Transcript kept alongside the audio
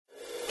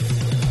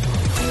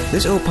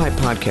This Opie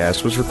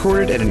podcast was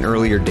recorded at an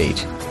earlier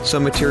date.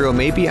 Some material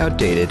may be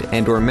outdated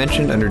and or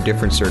mentioned under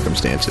different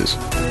circumstances.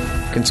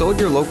 Consult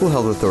your local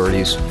health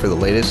authorities for the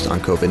latest on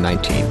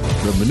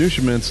COVID-19. The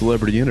Minutia Man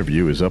Celebrity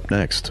Interview is up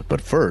next.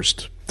 But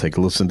first, take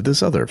a listen to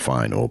this other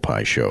fine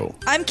Opie show.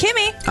 I'm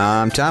Kimmy.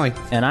 I'm Tommy.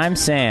 And I'm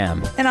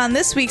Sam. And on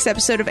this week's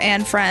episode of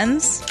And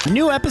Friends...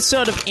 New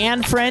episode of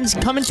And Friends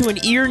coming to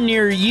an ear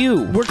near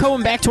you. We're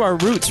going back to our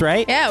roots,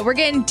 right? Yeah, we're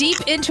getting deep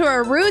into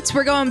our roots.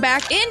 We're going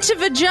back into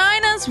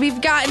vaginas.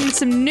 We've gotten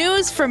some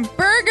news from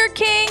Burger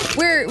King.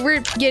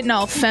 We're getting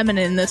all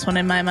feminine in this one,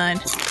 in my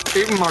mind.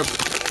 Even my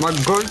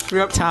good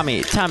trip.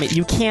 Tommy,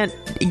 you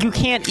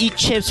can't eat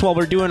chips while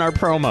we're doing our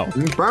promo.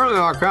 Apparently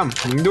I can.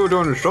 You can do it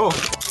during the show.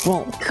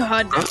 Well,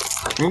 God.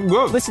 I'm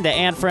good. listen to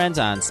And Friends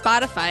on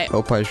Spotify.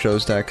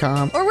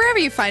 OpieShows.com. Or wherever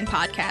you find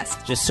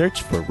podcasts. Just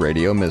search for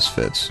Radio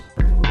Misfits.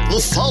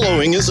 The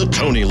following is a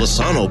Tony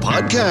Lasano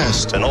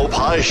podcast, an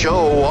Opie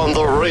show on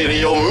the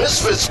Radio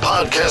Misfits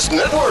Podcast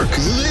Network.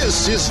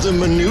 This is the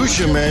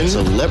Minutia Man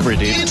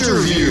Celebrity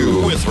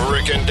Interview with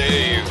Rick and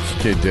Dave.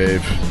 Okay,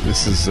 Dave,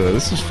 this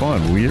is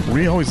fun.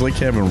 We always like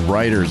having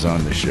writers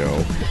on the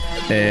show.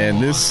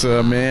 And this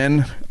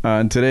man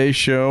on today's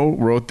show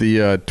wrote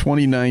the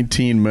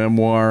 2019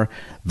 memoir,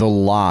 The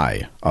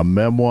Lie, a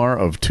memoir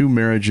of two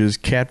marriages,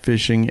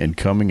 catfishing and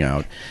coming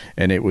out.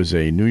 And it was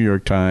a New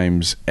York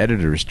Times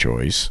editor's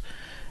choice.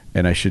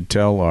 And I should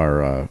tell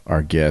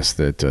our guests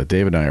that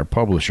Dave and I are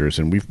publishers,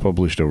 and we've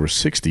published over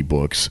 60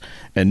 books,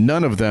 and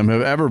none of them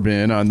have ever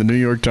been on the New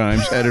York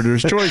Times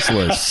editor's choice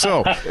list.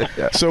 So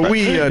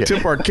we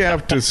tip our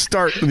cap to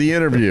start the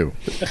interview.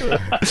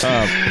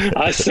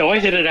 So I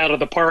hit it out of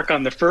the park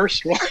on the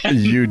first one.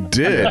 You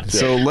did.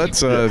 So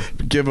let's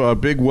give a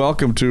big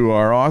welcome to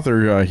our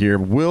author here,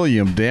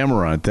 William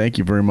Dameron. Thank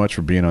you very much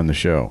for being on the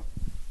show.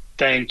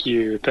 Thank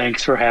you.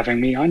 Thanks for having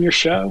me on your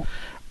show.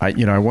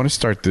 I want to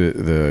start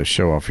the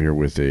show off here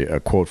with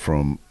a quote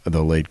from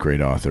the late great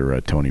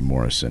author Toni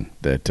Morrison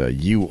that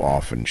you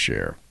often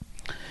share,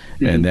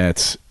 and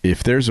that's,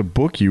 if there's a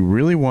book you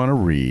really want to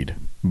read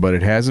but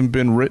it hasn't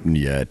been written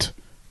yet,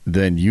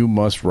 then you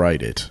must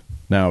write it.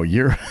 Now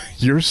your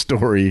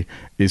story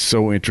is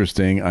so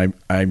interesting.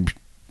 I'm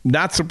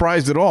not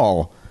surprised at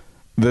all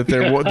that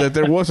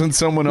there wasn't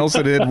someone else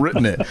that had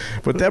written it,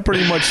 but that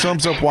pretty much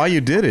sums up why you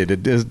did it.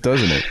 It does,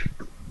 doesn't it?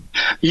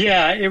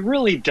 Yeah, it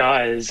really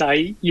does.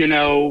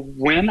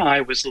 When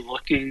I was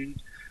looking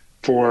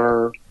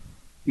for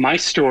my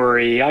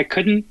story, I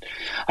couldn't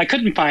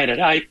find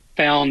it. I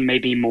found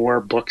maybe more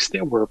books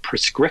that were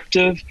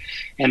prescriptive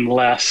and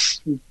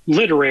less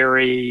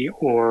literary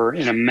or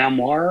in a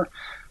memoir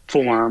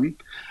form.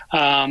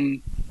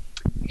 And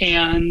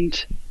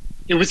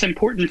it was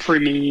important for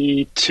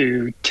me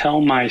to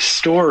tell my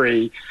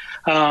story,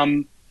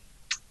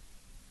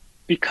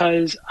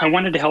 because I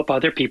wanted to help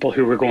other people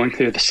who were going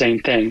through the same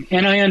thing.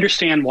 And I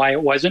understand why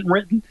it wasn't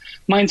written.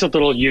 Mine's a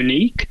little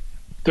unique.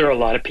 There are a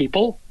lot of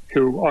people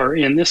who are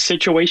in this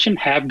situation,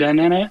 have been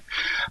in it.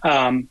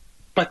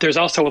 But there's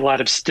also a lot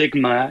of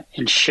stigma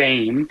and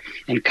shame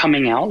in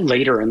coming out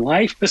later in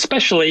life,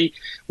 especially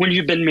when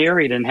you've been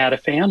married and had a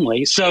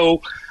family.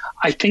 So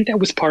I think that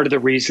was part of the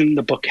reason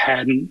the book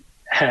hadn't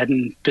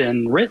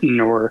been written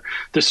or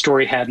the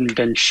story hadn't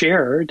been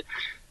shared.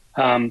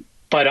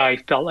 But I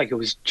felt like it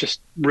was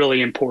just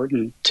really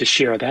important to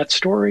share that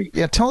story.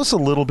 Yeah, tell us a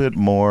little bit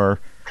more,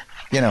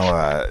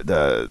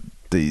 the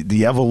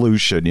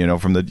evolution,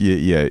 from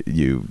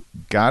you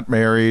got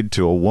married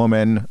to a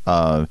woman,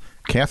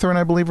 Catherine,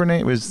 I believe her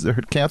name is.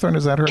 Catherine,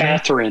 is that her name?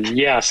 Catherine,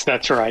 yes,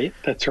 that's right.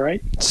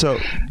 So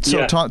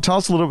yeah. Tell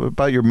us a little bit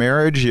about your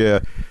marriage.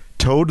 You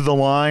towed the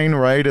line,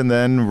 right? And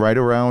then right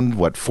around,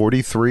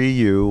 43,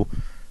 you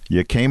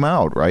came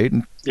out, right?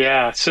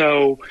 Yeah,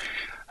 so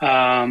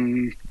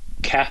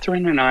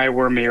Catherine and I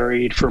were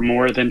married for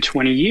more than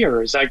 20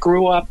 years. I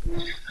grew up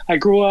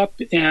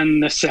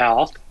in the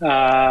South,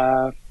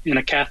 in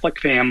a Catholic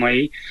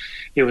family.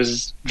 It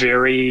was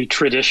very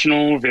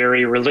traditional,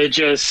 very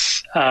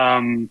religious.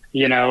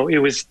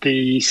 It was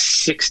the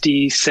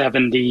 60s,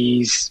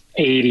 70s,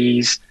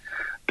 80s.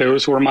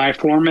 Those were my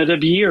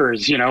formative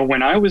years.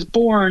 When I was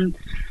born,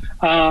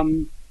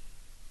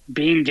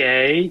 being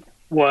gay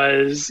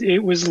was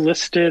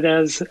listed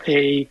as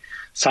a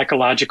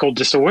psychological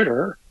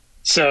disorder.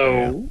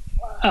 So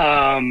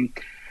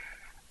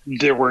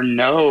there were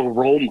no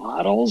role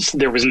models.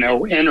 There was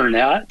no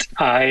internet.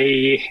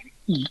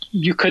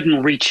 You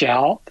couldn't reach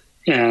out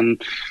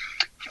and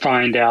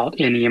find out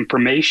any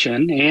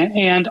information.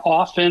 And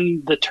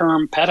often the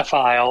term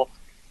pedophile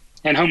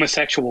and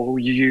homosexual were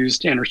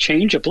used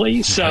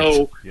interchangeably.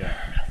 So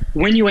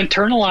when you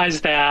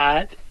internalize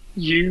that,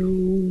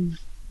 you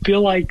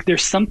feel like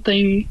there's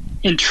something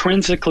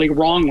intrinsically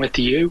wrong with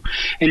you,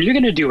 and you're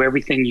going to do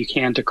everything you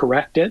can to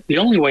correct it. The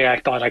only way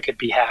I thought I could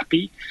be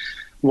happy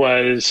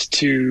was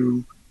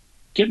to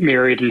get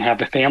married and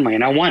have a family,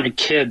 and I wanted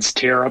kids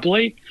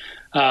terribly.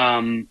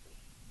 There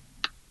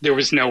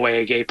was no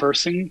way a gay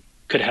person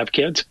could have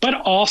kids, but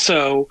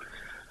also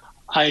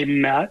I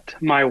met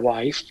my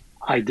wife.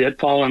 I did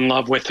fall in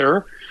love with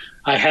her.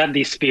 I had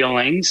these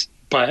feelings,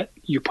 but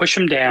you push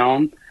them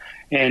down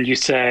and you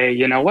say,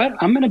 you know what,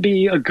 I'm going to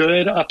be a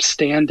good,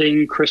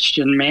 upstanding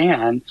Christian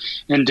man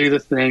and do the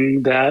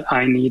thing that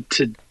I need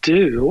to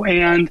do.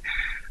 And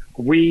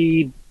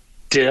we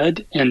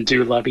did and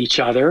do love each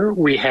other.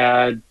 We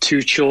had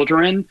 2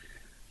 children.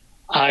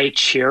 I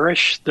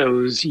cherish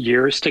those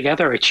years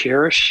together. I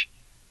cherish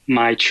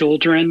my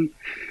children.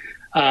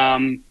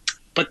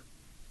 But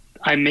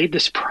I made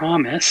this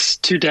promise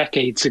 2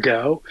 decades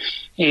ago,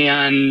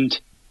 and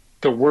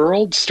the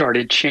world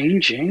started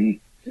changing.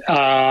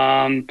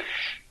 And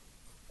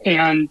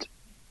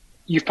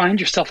you find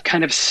yourself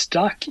kind of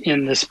stuck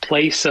in this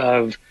place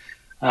of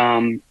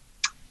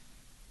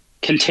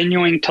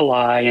continuing to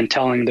lie and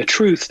telling the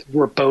truth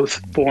were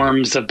both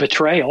forms of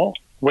betrayal.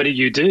 What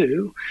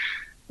do?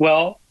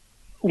 Well,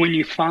 when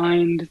you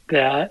find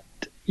that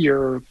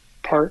your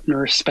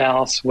partner,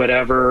 spouse,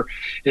 whatever,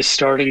 is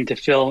starting to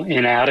feel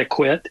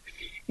inadequate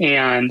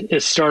and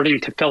is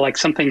starting to feel like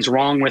something's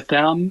wrong with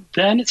them,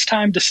 then it's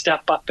time to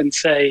step up and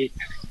say,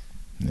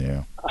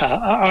 yeah,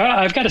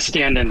 I've got to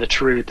stand in the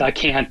truth. I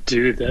can't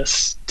do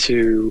this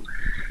to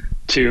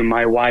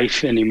my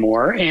wife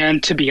anymore.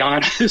 And to be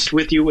honest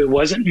with you, it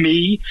wasn't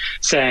me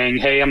saying,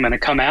 hey, I'm going to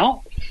come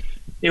out.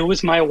 It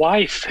was my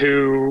wife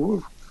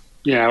who,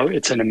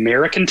 it's an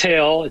American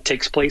Tale. It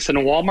takes place in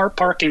a Walmart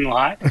parking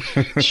lot.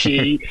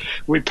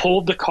 We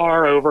pulled the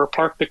car over,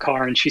 parked the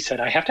car, and she said,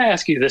 I have to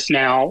ask you this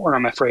now, or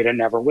I'm afraid I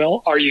never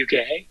will. Are you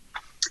gay?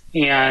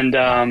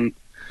 And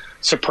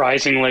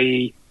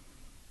surprisingly,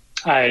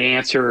 I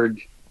answered,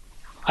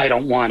 I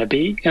don't want to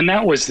be. And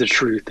that was the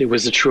truth. It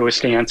was the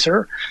truest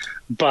answer.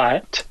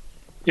 But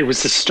it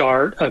was the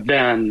start of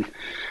then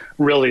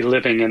really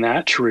living in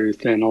that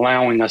truth and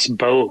allowing us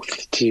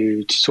both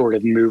to sort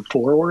of move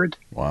forward.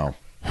 Wow.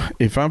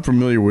 If I'm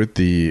familiar with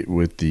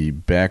the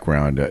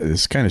background,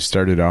 this kind of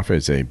started off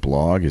as a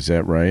blog. Is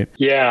that right?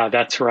 Yeah,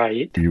 that's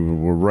right. You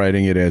were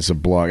writing it as a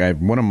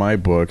blog. One of my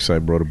books, I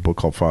wrote a book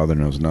called Father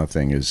Knows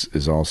Nothing,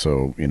 is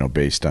also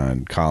based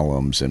on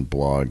columns and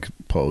blog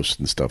posts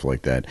and stuff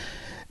like that.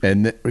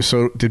 And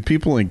so, did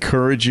people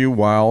encourage you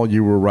while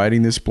you were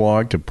writing this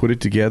blog to put it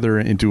together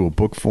into a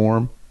book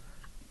form?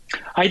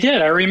 I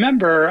did. I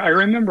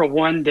remember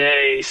one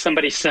day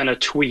somebody sent a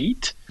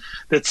tweet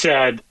that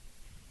said,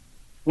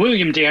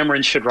 William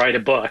Dameron should write a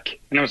book.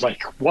 And I was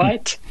like,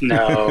 what?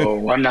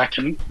 No, I'm not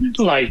going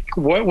to. Like,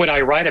 what would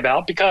I write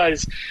about?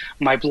 Because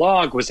my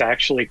blog was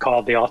actually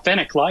called The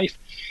Authentic Life.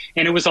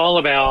 And it was all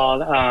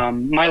about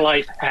my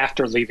life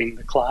after leaving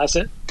the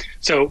closet.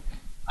 So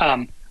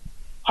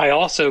I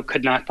also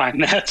could not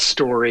find that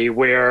story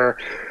where,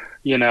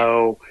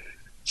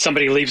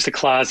 somebody leaves the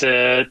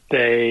closet,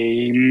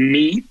 they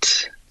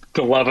meet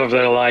the love of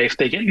their life,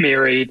 they get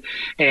married,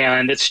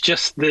 and it's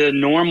just the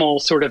normal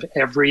sort of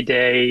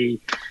everyday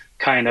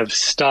kind of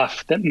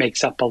stuff that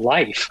makes up a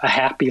life, a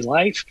happy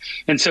life.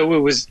 And so it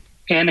was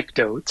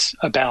anecdotes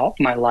about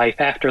my life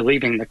after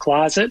leaving the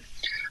closet.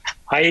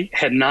 I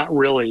had not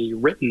really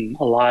written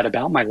a lot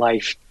about my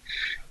life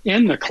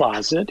in the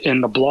closet,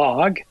 in the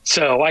blog,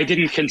 so I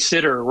didn't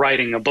consider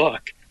writing a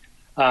book.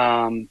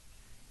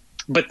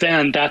 But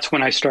then that's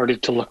when I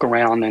started to look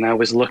around, and I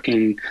was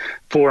looking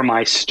for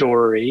my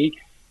story,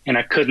 and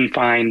I couldn't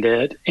find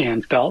it,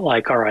 and felt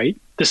like, all right,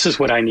 this is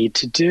what I need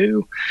to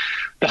do.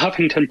 The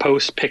Huffington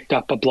Post picked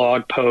up a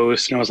blog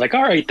post, and I was like,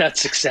 all right, that's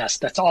success.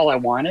 That's all I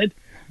wanted.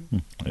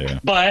 Yeah.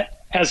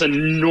 But as a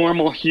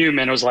normal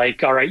human, I was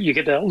like, all right, you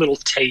get that little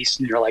taste,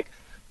 and you're like,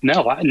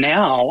 no,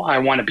 now I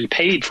want to be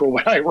paid for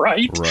what I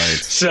write. Right.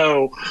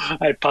 So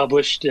I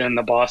published in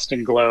the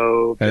Boston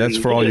Globe. And that's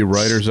for all you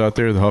writers out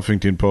there. The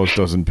Huffington Post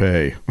doesn't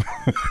pay.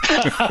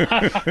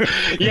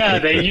 Yeah,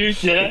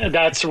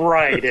 that's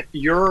right. If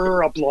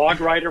you're a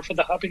blog writer for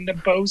the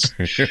Huffington Post,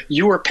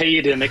 you are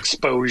paid in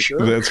exposure.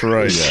 That's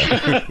right.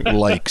 Yeah.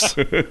 Likes.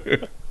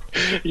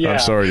 Yeah. I'm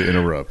sorry to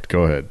interrupt.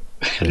 Go ahead.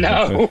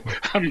 No,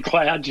 I'm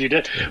glad you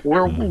did.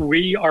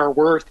 We are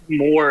worth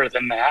more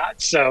than that.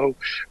 So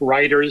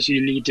writers, you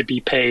need to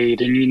be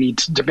paid and you need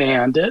to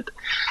demand it.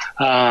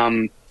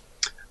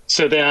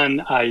 So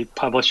then I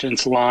published in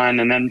Salon,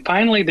 and then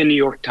finally the New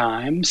York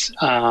Times.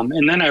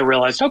 And then I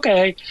realized,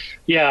 okay,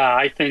 yeah,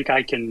 I think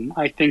I can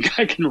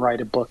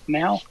write a book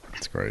now.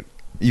 That's great.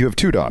 You have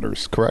 2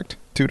 daughters, correct?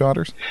 2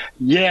 daughters?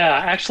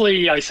 Yeah,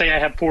 actually, I say I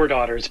have 4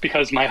 daughters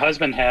because my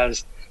husband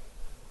has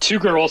 2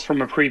 girls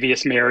from a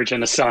previous marriage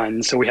and a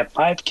son, so we have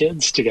 5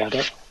 kids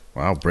together.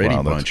 Wow, Brady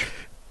Bunch.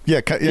 Yeah,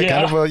 kind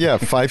of a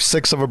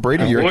 5-6 of a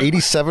Brady. You're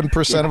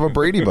 87% of a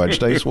Brady Bunch.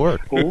 Nice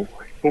work. Well,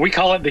 we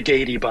call it the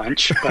Gady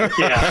Bunch, but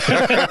yeah.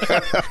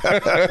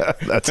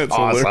 That's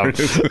awesome.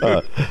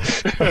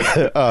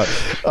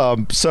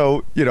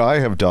 So, I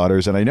have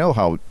daughters, and I know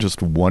how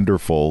just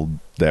wonderful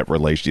that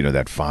relation,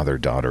 that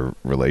father-daughter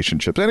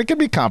relationship, and it can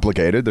be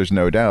complicated. There's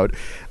no doubt.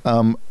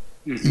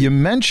 You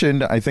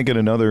mentioned, I think in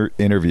another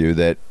interview,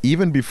 that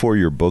even before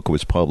your book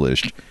was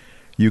published,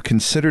 you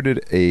considered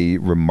it a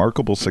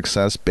remarkable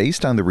success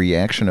based on the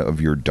reaction of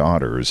your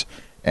daughters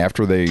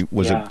after it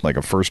like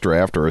a first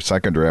draft or a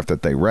second draft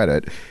that they read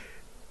it.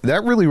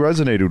 that really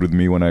resonated with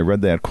me when I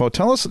read that quote.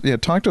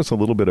 Talk to us a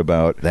little bit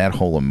about that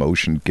whole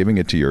emotion, giving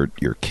it to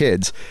your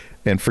kids.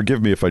 And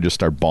forgive me if I just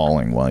start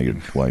bawling while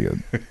you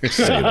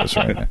say this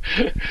right now.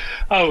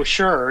 Oh,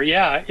 sure.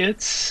 Yeah.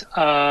 It's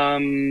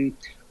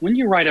when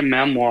you write a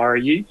memoir,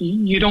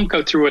 you don't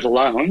go through it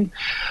alone.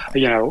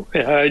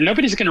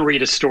 Nobody's going to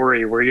read a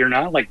story where you're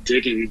not like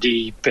digging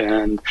deep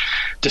and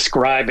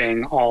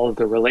describing all of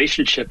the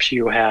relationships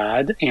you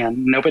had,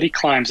 and nobody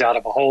climbs out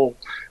of a hole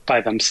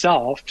by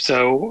themselves.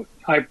 So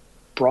I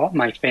brought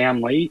my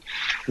family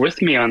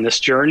with me on this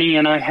journey,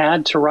 and I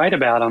had to write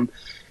about them.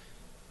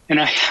 And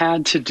I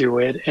had to do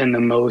it in the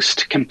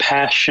most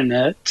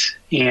compassionate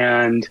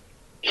and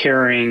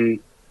caring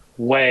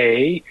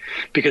way,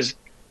 because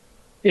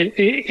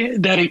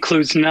that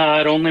includes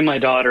not only my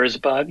daughters,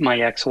 but my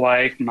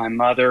ex-wife, my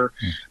mother.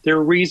 There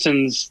are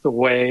reasons for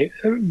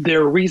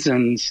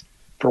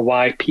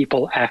why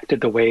people acted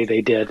the way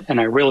they did.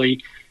 And I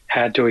really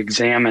had to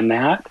examine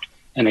that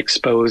and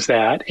expose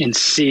that and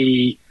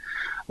see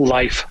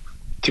life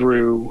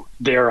through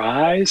their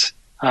eyes.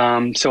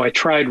 So I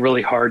tried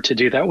really hard to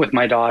do that with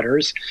my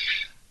daughters.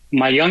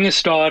 My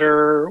youngest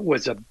daughter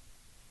was a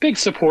big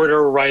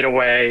supporter right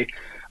away.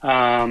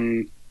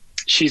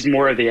 She's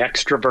more of the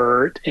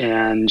extrovert,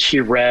 and she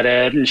read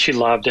it and she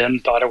loved it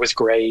and thought it was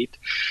great.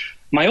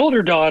 My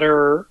older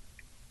daughter,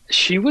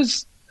 she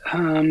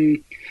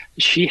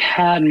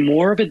had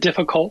more of a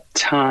difficult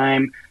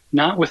time,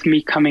 not with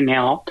me coming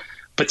out,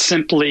 but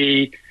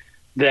simply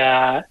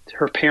that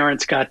her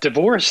parents got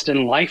divorced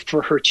and life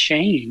for her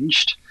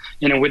changed.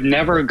 And it would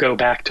never go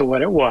back to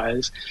what it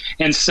was.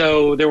 And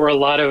so there were a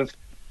lot of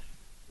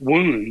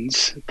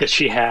wounds that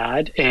she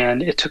had,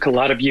 and it took a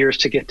lot of years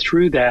to get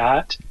through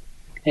that.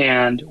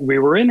 And we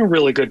were in a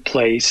really good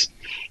place.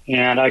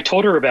 And I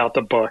told her about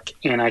the book,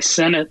 and I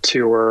sent it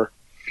to her.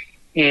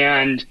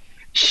 And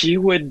she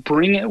would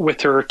bring it with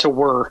her to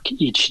work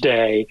each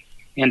day.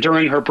 And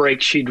during her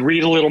break, she'd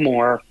read a little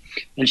more.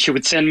 And she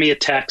would send me a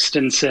text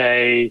and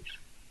say,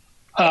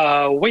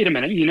 wait a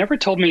minute, you never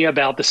told me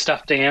about the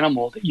stuffed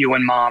animal that you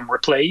and Mom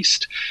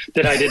replaced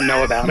that I didn't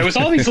know about. There was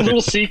all these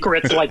little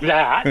secrets like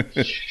that.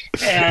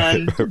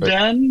 And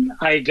then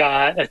I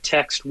got a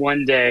text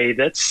one day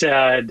that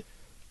said,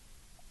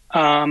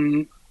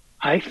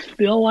 I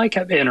feel like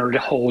I've entered a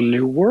whole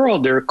new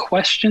world. There are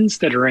questions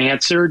that are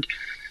answered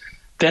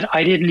that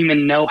I didn't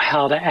even know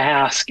how to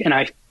ask. And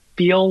I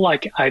feel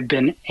like I've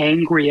been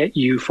angry at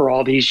you for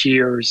all these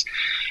years,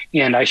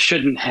 and I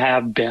shouldn't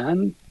have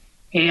been.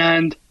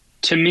 And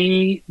to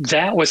me,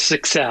 that was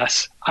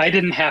success. I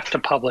didn't have to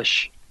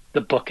publish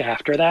the book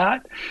after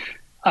that.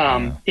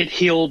 It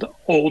healed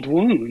old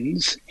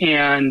wounds.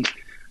 And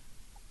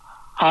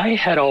I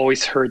had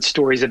always heard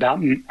stories about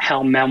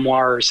how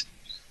memoirs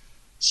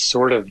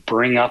sort of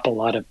bring up a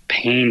lot of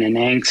pain and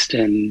angst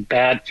and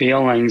bad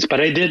feelings,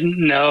 but I didn't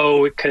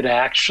know it could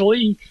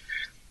actually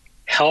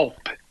help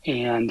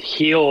and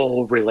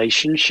heal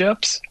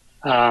relationships.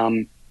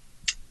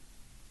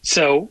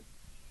 So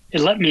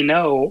it let me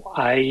know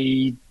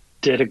I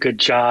did a good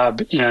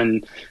job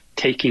in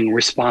taking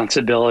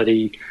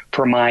responsibility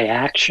for my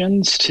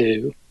actions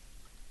too.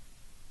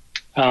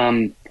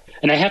 And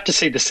I have to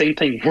say the same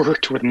thing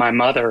worked with my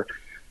mother.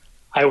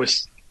 I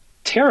was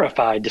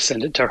terrified to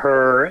send it to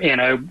her,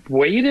 and I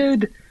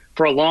waited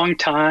for a long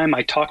time.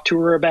 I talked to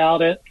her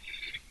about it,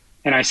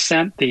 and I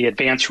sent the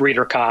advanced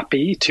reader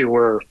copy to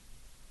her.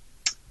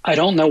 I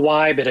don't know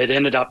why, but it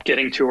ended up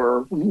getting to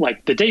her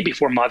like the day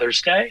before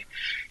Mother's Day.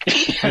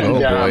 And,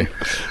 boy.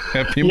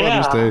 Happy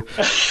Mother's Day.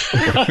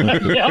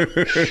 Yeah.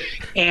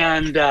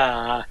 And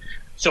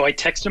so I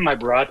texted my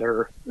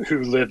brother,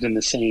 who lived in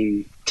the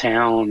same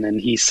town, and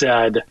he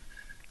said,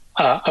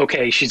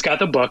 okay, she's got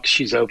the book.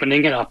 She's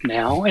opening it up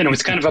now. And it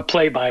was kind of a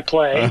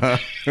play-by-play.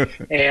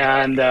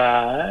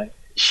 And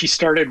she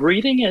started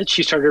reading it.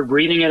 She started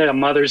reading it on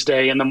Mother's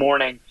Day in the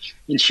morning,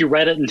 and she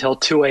read it until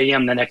 2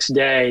 a.m. the next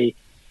day.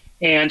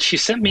 And she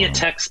sent me a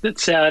text that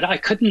said, I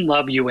couldn't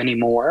love you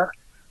anymore.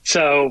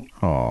 So,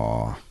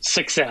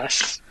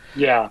 success.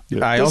 Yeah.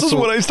 This is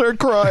when I start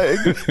crying.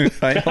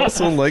 I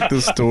also like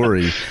the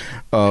story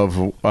of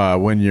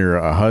when your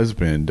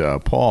husband,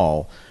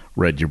 Paul,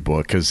 read your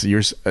book, because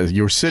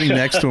you're sitting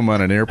next to him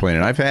on an airplane.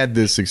 And I've had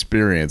this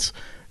experience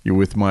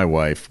with my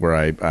wife where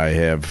I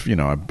have,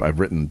 I've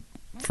written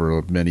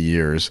for many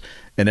years,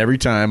 and every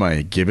time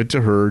I give it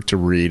to her to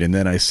read, and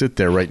then I sit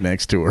there right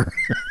next to her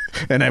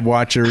and I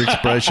watch her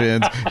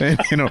expressions and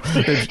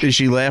is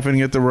she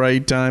laughing at the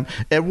right time?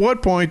 At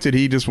what point did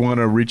he just want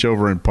to reach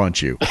over and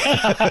punch you?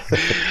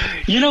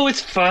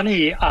 It's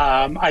funny.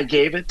 I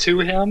gave it to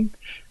him.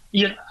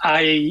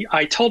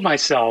 I told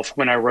myself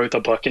when I wrote the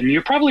book, and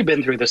you've probably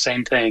been through the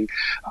same thing,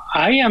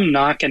 I am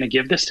not going to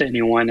give this to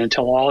anyone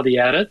until all the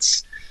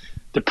edits,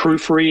 the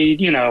proofread,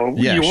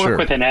 you work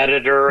with an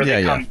editor,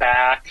 they come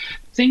back.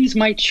 Things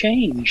might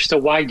change, so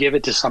why give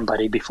it to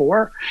somebody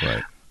before?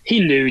 Right.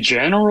 He knew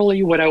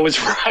generally what I was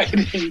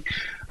writing,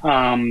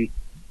 but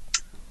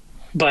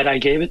I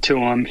gave it to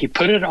him. He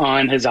put it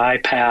on his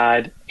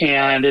iPad,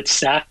 and it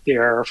sat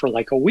there for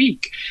like a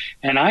week.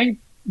 And I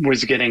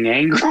was getting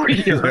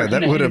angrier. Yeah,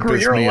 that would have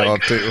pissed me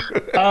off too.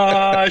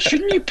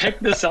 Shouldn't you pick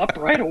this up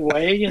right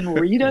away and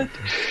read it?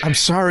 I'm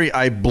sorry,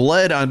 I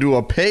bled onto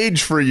a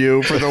page for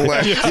you for the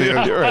last.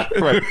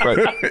 Right.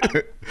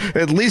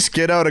 At least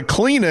get out a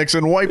Kleenex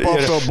and wipe off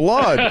the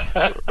blood.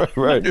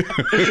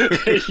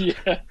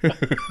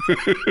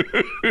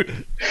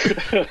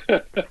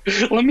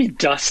 Let me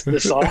dust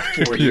this off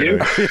for you.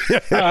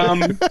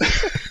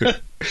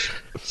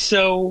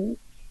 So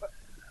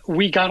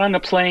we got on a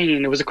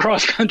plane. It was a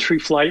cross-country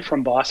flight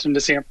from Boston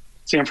to San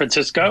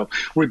Francisco.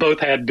 We both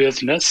had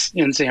business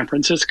in San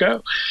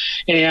Francisco.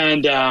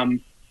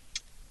 And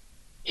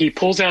he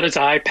pulls out his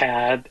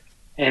iPad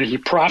and he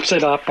props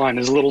it up on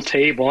his little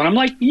table. And I'm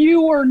like,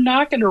 you are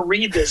not going to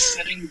read this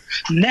sitting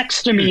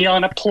next to me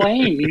on a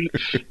plane.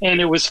 And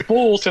it was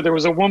full, so there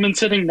was a woman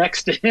sitting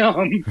next to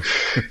him.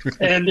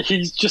 And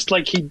he's just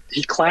like, he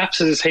claps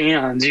his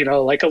hands,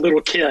 like a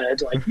little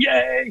kid, like,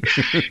 yay.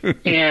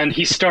 And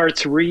he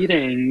starts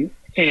reading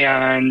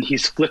and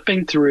he's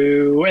flipping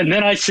through. And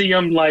then I see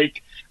him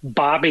like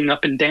bobbing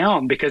up and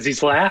down because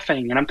he's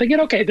laughing. And I'm thinking,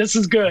 okay, this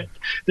is good.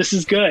 This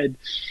is good.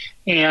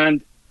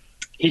 And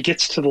he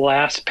gets to the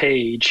last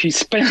page. He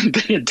spent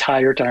the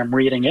entire time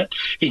reading it.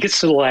 He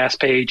gets to the last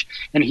page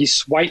and he's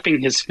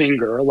swiping his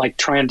finger, like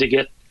trying to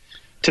get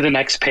to the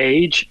next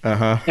page.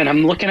 And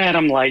I'm looking at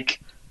him like,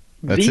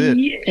 that's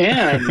the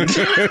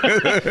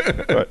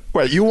end.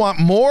 Wait, you want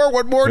more?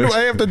 What more do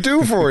I have to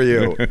do for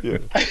you?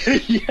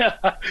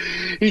 Yeah.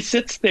 He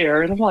sits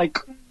there and I'm like,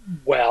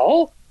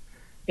 well,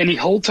 and he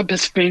holds up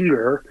his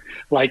finger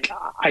like,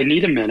 I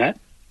need a minute.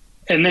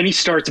 And then he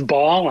starts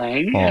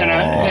bawling, and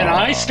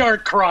I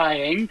start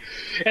crying,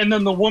 and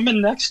then the woman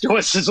next to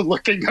us is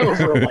looking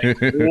over like,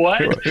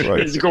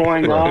 what is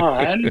going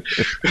on?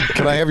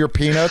 Can I have your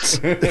peanuts?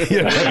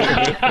 Yeah.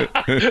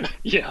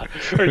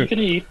 Are you going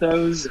to eat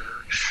those?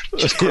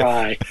 Just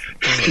cry.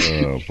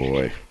 Oh,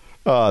 boy.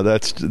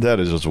 That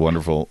is just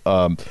wonderful.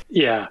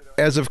 Yeah.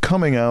 As of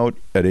coming out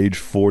at age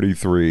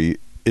 43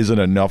 isn't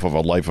enough of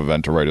a life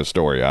event to write a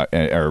story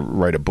or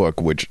write a book,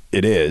 which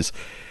it is.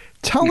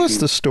 Tell us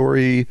the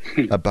story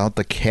about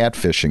the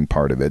catfishing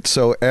part of it.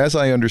 So, as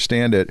I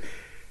understand it,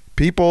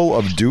 people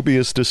of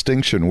dubious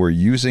distinction were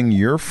using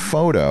your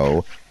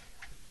photo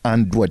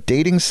on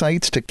dating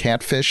sites to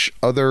catfish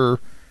other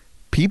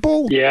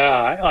people?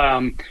 Yeah.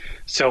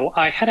 So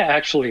I had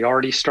actually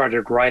already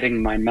started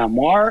writing my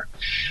memoir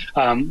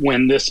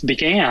when this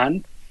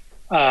began.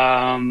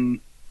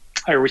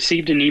 I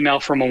received an email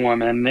from a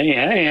woman,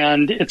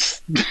 and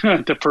it's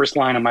the first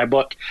line of my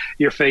book.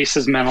 Your face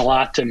has meant a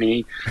lot to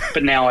me,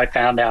 but now I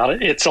found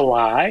out it's a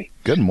lie.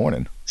 Good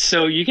morning.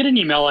 So you get an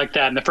email like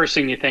that, and the first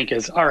thing you think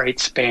is, all right,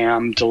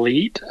 spam,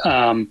 delete.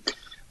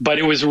 But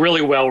it was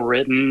really well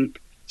written.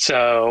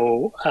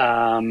 So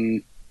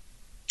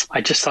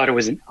I just thought it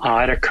was an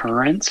odd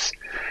occurrence.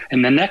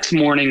 And the next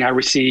morning I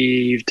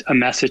received a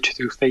message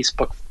through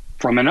Facebook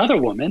from another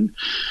woman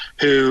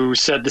who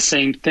said the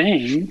same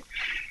thing.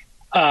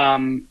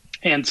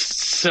 And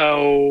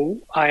so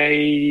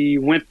I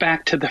went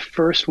back to the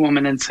first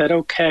woman and said,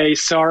 okay,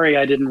 sorry,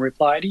 I didn't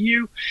reply to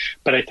you,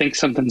 but I think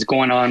something's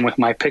going on with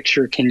my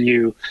picture. Can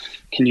you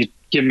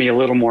give me a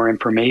little more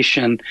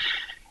information?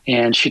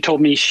 And she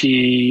told me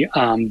she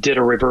did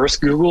a reverse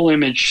Google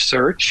image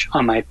search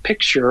on my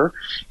picture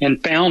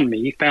and found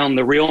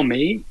the real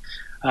me.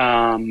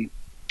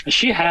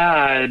 She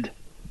had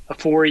a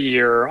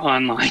 4-year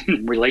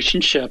online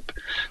relationship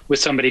with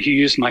somebody who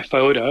used my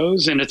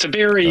photos, and it's a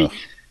very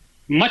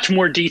much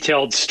more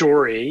detailed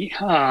story.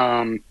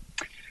 And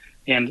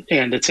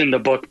it's in the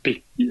book.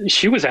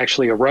 She was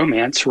actually a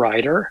romance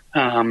writer.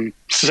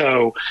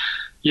 So,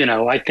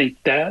 I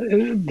think that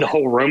the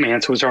whole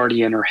romance was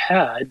already in her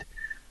head.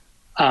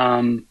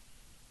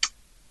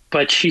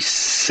 But she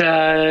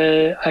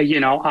said,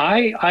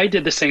 I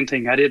did the same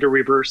thing. I did a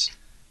reverse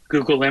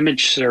Google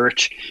image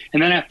search,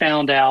 and then I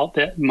found out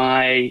that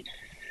my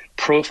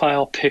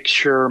profile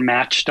picture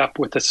matched up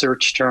with the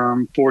search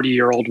term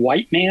 40-year-old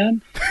white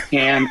man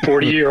and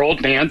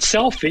 40-year-old man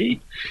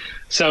selfie.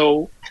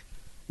 So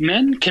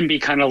men can be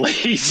kind of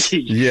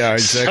lazy. Yeah,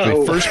 exactly.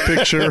 So, first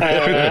picture.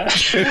 I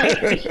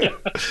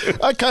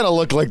kind of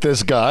look like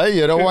this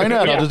guy. Why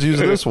not? I'll just use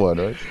this one.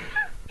 Right?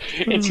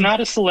 It's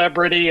not a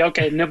celebrity.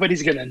 Okay,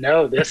 nobody's going to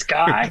know this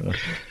guy.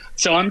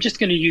 So I'm just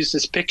going to use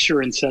this picture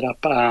and set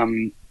up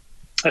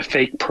a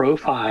fake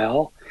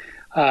profile.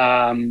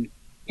 And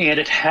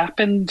it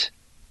happened.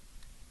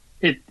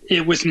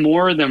 It was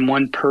more than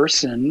one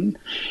person.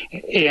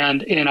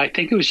 And I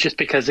think it was just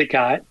because it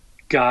got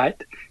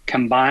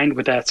combined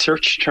with that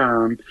search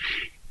term.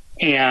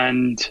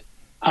 And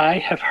I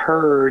have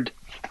heard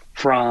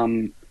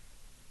from,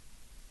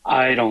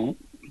 I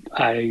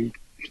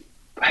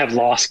have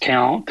lost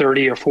count,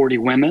 30 or 40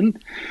 women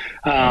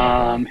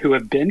who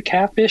have been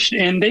catfished,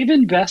 and they've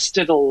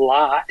invested a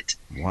lot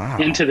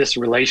into this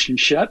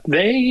relationship.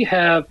 They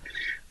have,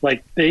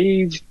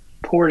 they've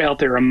poured out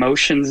their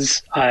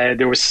emotions.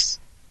 There was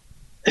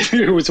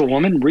a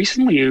woman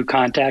recently who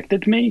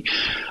contacted me,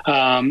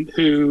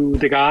 who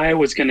the guy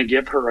was going to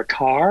give her a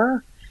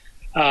car,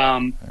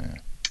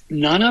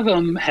 none of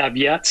them have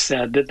yet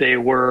said that they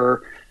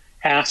were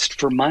asked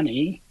for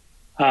money.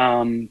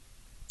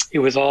 It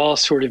was all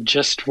sort of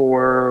just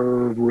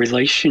for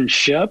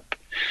relationship.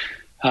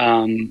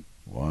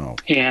 Wow.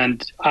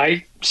 And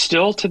I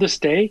still to this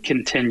day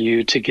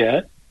continue to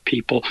get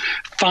people.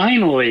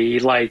 Finally,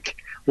 like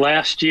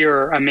last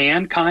year, a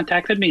man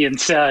contacted me and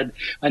said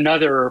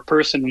another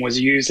person was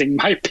using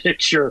my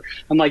picture.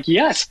 I'm like,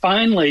 yes,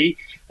 finally,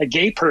 a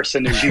gay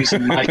person is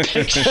using my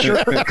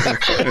picture.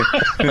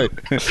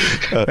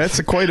 That's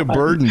quite a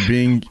burden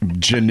being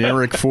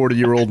generic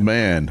 40-year-old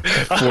man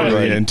for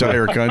the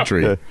entire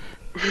country.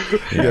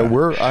 Yeah,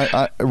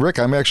 Rick,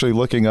 I'm actually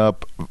looking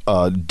up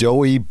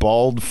doughy,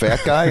 bald, fat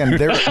guy, and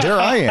there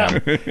I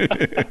am.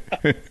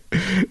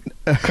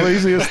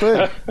 Craziest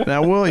thing.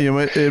 Now, William,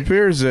 it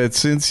appears that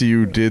since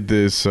you did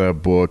this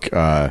book,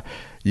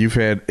 you've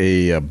had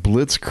a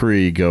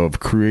blitzkrieg of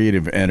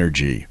creative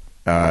energy.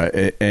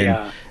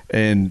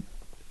 And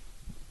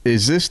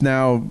is this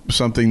now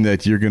something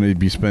that you're going to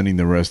be spending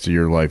the rest of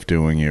your life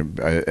doing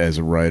as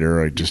a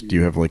writer? Do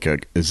you have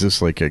is this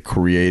like a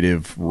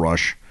creative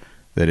rush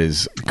that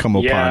has come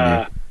upon you?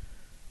 Yeah,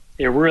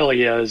 it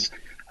really is.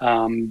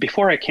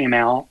 Before I came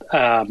out,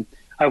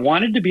 I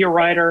wanted to be a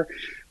writer,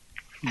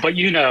 but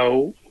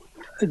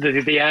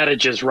the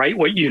adage is write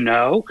what you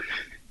know.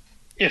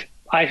 If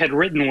I had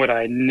written what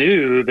I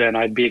knew, then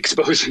I'd be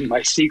exposing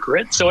my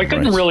secret. So I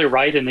couldn't really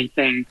write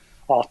anything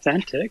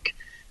authentic.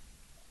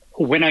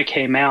 When I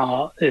came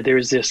out,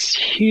 there's this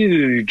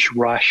huge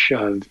rush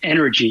of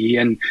energy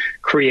and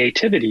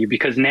creativity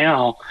because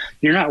now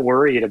you're not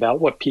worried about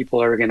what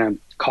people are going to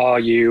call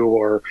you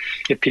or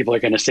if people are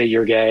going to say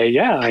you're gay.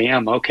 Yeah, I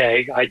am.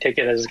 Okay. I take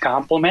it as a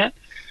compliment.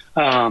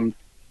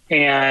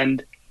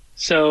 And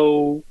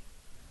so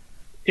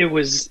it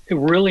was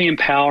really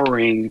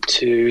empowering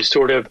to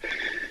sort of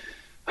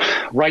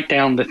write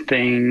down the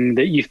thing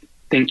that you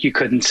think you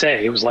couldn't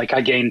say. It was like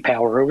I gained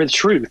power over the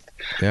truth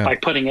by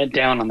putting it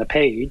down on the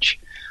page.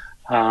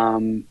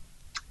 Once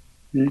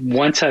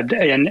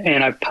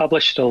I've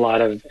published a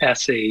lot of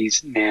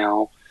essays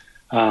now,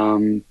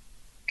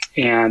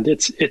 and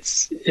it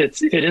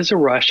is a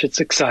rush. It's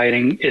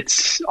exciting.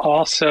 It's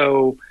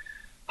also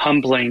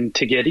humbling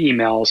to get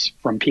emails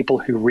from people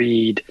who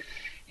read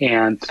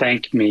and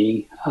thank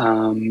me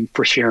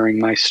for sharing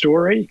my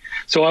story.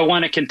 So I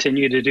want to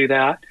continue to do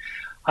that.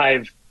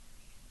 I've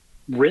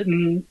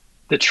written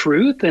the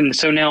truth, and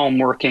so now I'm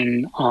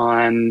working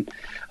on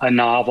a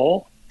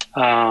novel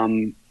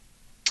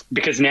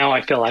because now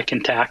I feel I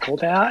can tackle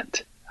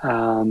that.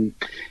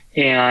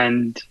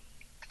 And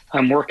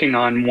I'm working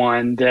on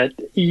one that,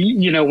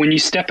 when you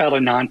step out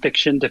of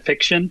nonfiction to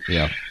fiction,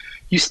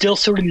 you still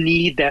sort of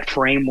need that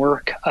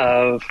framework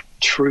of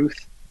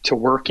truth to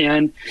work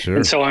in. Sure.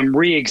 And so I'm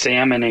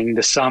re-examining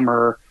the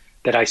summer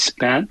that I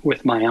spent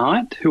with my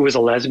aunt, who was a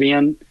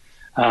lesbian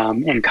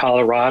in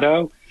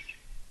Colorado.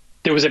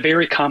 There was a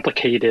very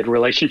complicated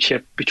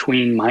relationship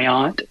between my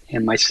aunt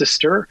and my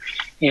sister,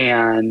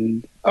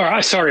 my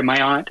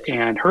aunt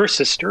and her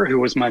sister, who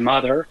was my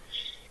mother.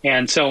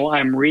 And so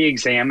I'm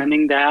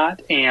re-examining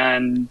that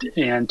and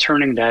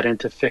turning that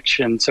into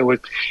fiction. So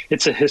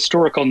it's a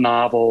historical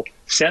novel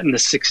set in the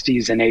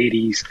 60s and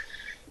 80s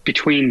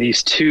between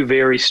these two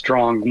very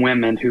strong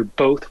women who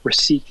both were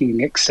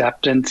seeking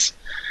acceptance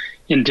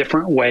in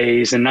different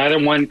ways, and neither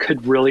one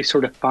could really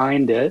sort of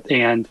find it.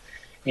 And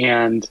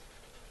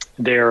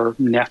their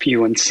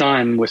nephew and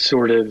son was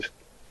sort of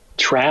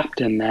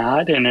trapped in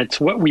that. And it's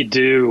what we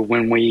do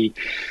when we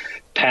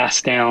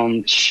pass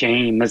down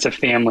shame as a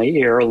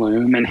family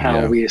heirloom and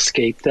how we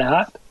escape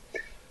that.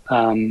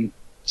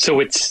 So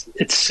it's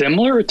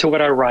similar to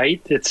what I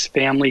write. It's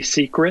family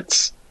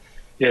secrets.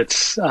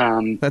 It's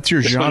that's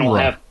your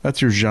genre.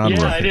 That's your genre.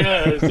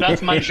 Yeah, it is.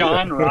 That's my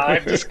genre.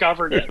 I've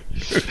discovered it.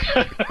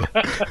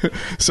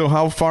 So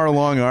how far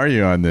along are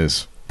you on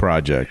this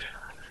project?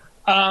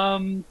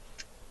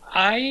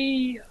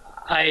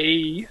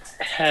 I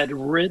had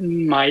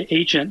written, my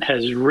agent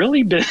has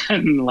really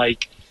been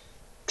like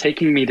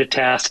taking me to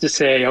task to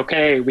say,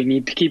 okay, we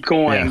need to keep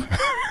going. Yeah.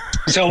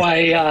 So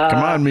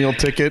come on, meal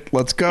ticket,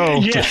 let's go.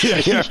 Yeah,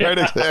 right,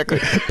 exactly.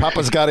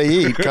 Papa's got to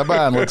eat. Come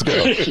on, let's go.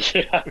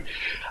 Yeah.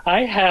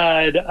 I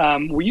had,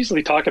 we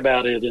usually talk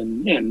about it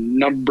in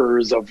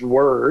numbers of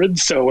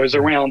words. So it was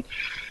around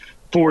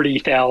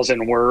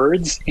 40,000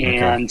 words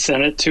and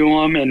sent it to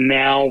them. And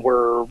now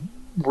we're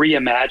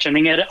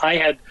reimagining it. I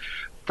had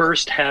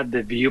first had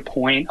the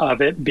viewpoint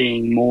of it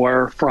being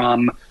more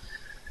from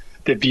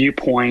the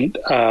viewpoint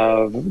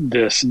of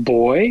this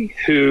boy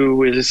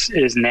who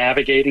is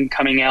navigating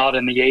coming out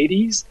in the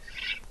 80s.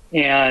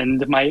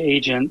 And my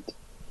agent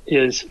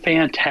is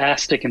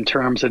fantastic in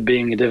terms of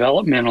being a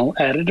developmental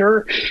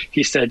editor.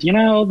 He said,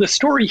 the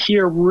story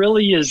here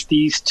really is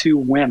these two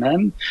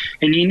women,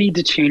 and you need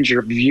to change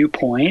your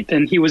viewpoint.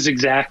 And he was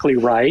exactly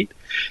right.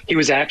 He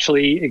was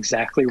actually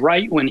exactly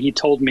right when he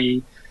told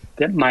me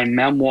that my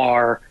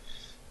memoir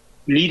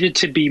needed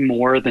to be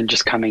more than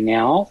just coming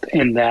out,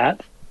 and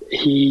that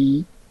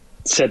he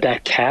said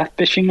that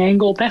catfishing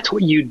angle, that's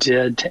what you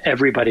did to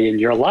everybody in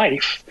your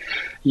life.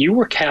 You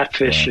were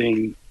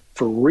catfishing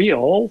for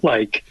real,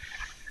 like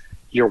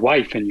your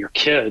wife and your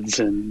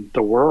kids and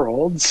the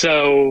world.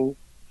 So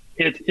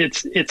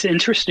it's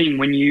interesting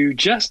when you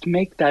just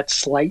make that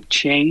slight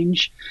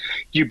change,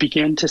 you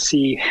begin to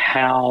see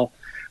how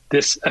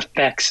this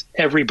affects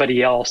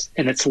everybody else,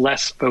 and it's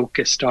less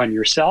focused on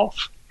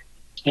yourself.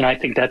 And I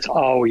think that's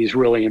always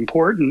really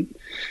important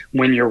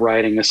when you're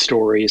writing a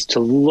story, is to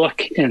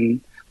look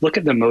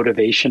at the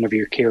motivation of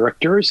your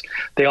characters.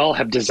 They all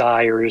have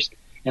desires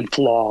and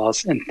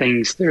flaws and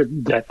things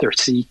that they're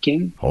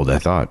seeking. Hold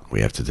that thought.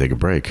 We have to take a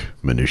break.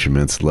 Minutia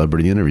Men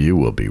Celebrity Interview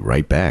will be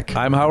right back.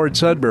 I'm Howard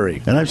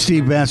Sudbury. And I'm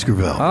Steve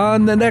Baskerville.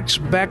 On the next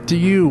Back to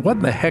You, what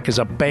in the heck is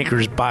a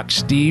banker's box,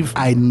 Steve?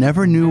 I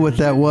never knew what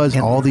that was.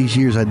 In all these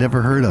years, I'd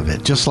never heard of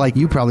it. Just like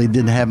you probably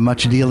didn't have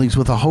much dealings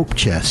with a hope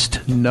chest.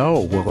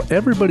 No. Well,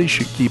 everybody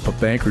should keep a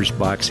banker's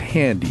box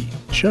handy,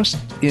 just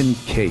in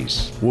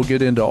case. We'll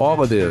get into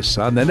all of this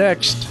on the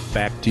next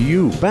Back to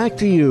You. Back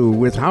to You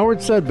with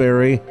Howard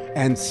Sudbury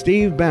and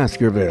Steve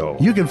Baskerville.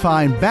 You can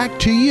find Back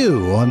to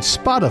You on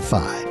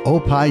Spotify,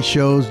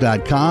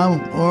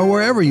 opishows.com, or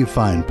wherever you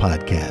find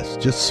podcasts.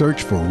 Just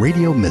search for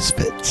Radio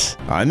Misfits.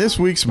 On this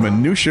week's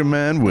Minutia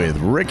Men with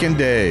Rick and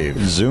Dave.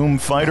 Zoom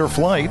Fight or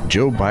Flight.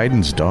 Joe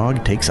Biden's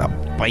dog takes a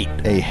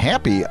bite. A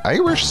happy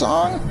Irish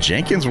song.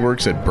 Jenkins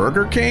works at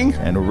Burger King.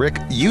 And Rick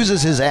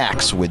uses his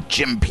axe with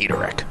Jim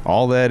Peterick.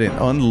 All that in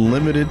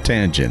unlimited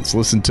tangents.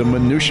 Listen to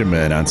Minutia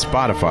Men on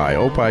Spotify,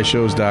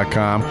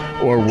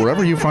 opishows.com, or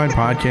wherever you find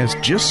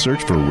podcasts. Just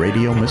search for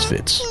Radio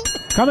Misfits.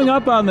 Coming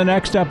up on the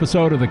next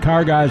episode of the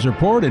Car Guys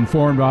Report,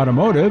 Informed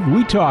Automotive,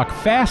 we talk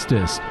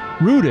fastest,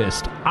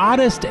 rudest,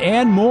 oddest,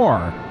 and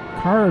more.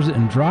 Cars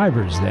and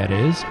drivers, that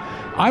is.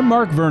 I'm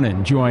Mark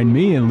Vernon. Join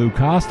me and Lou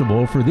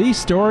Costable for these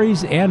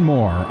stories and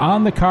more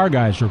on the Car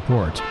Guys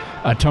Report,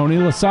 a Tony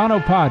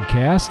Lasano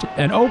podcast,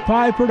 an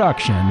Opie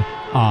production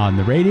on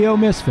the Radio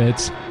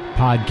Misfits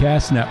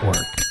Podcast Network.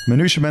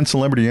 Minutia Men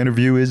Celebrity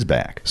Interview is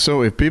back.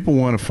 So if people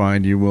want to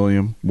find you,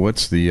 William,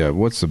 what's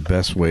the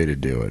best way to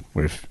do it?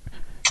 If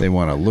they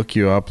want to look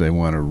you up, they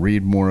want to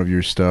read more of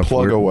your stuff.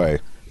 Plug away.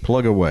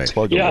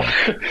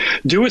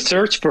 Do a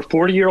search for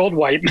 40-year-old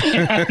white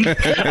man.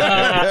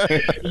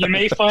 You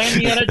may find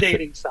me on a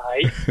dating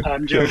site.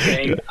 I'm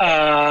joking.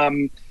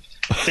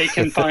 They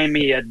can find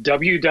me at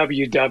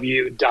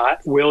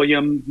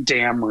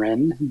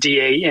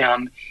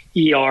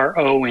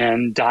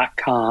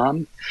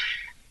www.williamdameron.com.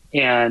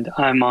 And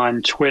I'm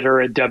on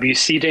Twitter at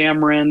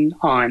WCDameron,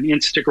 on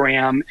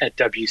Instagram at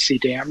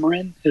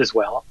WCDameron as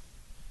well.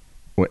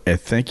 Well,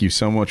 thank you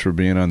so much for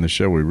being on the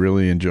show. We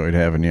really enjoyed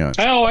having you on.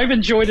 Oh, I've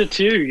enjoyed it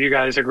too. You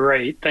guys are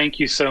great.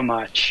 Thank you so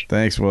much.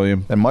 Thanks,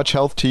 William. And much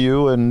health to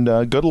you, and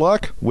good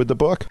luck with the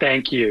book.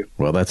 Thank you.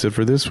 Well, that's it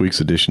for this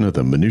week's edition of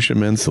the Minutia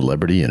Men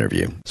Celebrity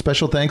Interview.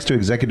 Special thanks to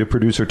executive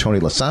producer Tony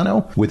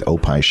Lasano with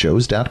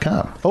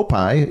opishows.com.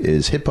 Opie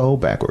is hippo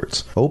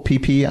backwards.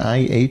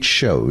 OPPIH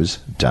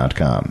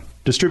shows.com.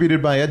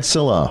 Distributed by Ed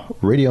Silla.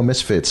 Radio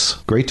Misfits.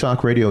 Great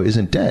Talk Radio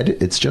isn't dead.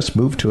 It's just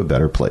moved to a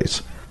better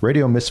place.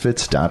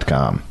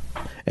 RadioMisfits.com.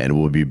 And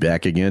we'll be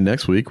back again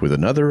next week with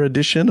another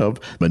edition of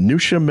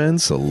Minutia Men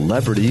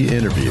Celebrity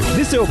Interview.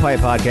 This Opie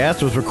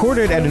podcast was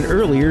recorded at an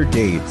earlier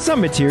date. Some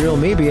material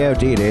may be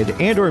outdated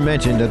and or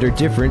mentioned under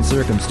different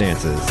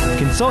circumstances.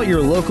 Consult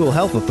your local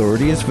health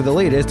authorities for the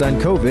latest on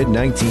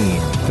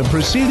COVID-19. The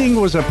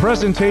proceeding was a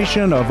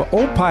presentation of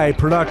Opie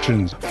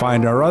Productions.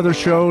 Find our other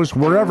shows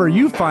wherever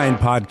you find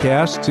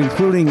podcasts,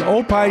 including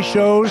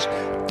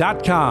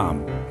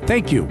opishows.com.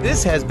 Thank you.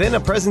 This has been a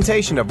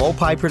presentation of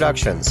Opie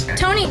Productions.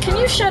 Tony, can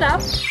you shut up?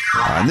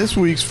 On this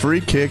week's Free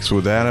Kicks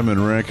with Adam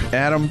and Rick,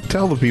 Adam,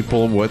 tell the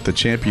people what the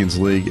Champions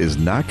League is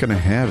not going to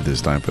have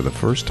this time for the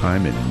first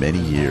time in many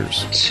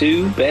years.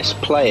 Two best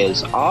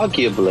players,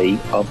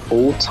 arguably, of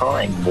all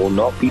time will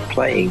not be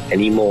playing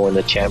anymore in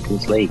the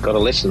Champions League. Got to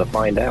listen to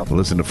find out.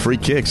 Listen to Free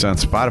Kicks on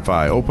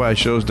Spotify,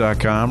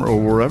 opishows.com, or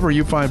wherever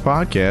you find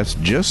podcasts.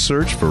 Just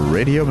search for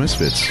Radio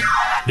Misfits.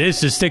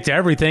 This is Stick to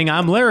Everything.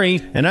 I'm Larry.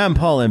 And I'm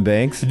Paul M.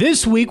 Banks.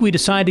 This week we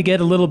decide to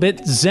get a little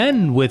bit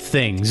zen with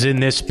things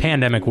in this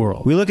pandemic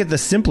world. We look at the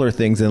simpler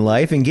things in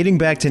life and getting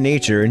back to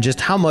nature and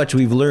just how much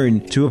we've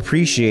learned to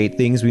appreciate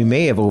things we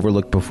may have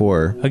overlooked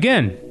before.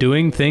 Again,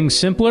 doing things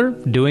simpler,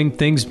 doing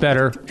things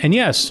better. And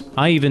yes,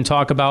 I even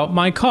talk about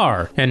my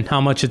car and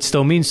how much it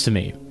still means to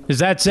me. Is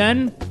that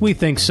zen? We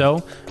think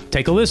so.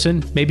 Take a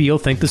listen. Maybe you'll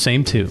think the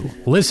same too.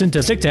 Listen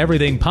to Stick to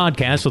Everything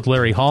podcast with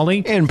Larry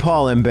Hawley and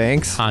Paul M.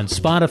 Banks on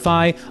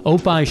Spotify,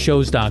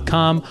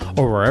 opishows.com,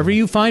 or wherever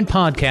you find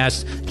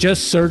podcasts.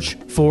 Just search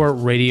for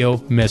Radio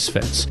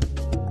Misfits.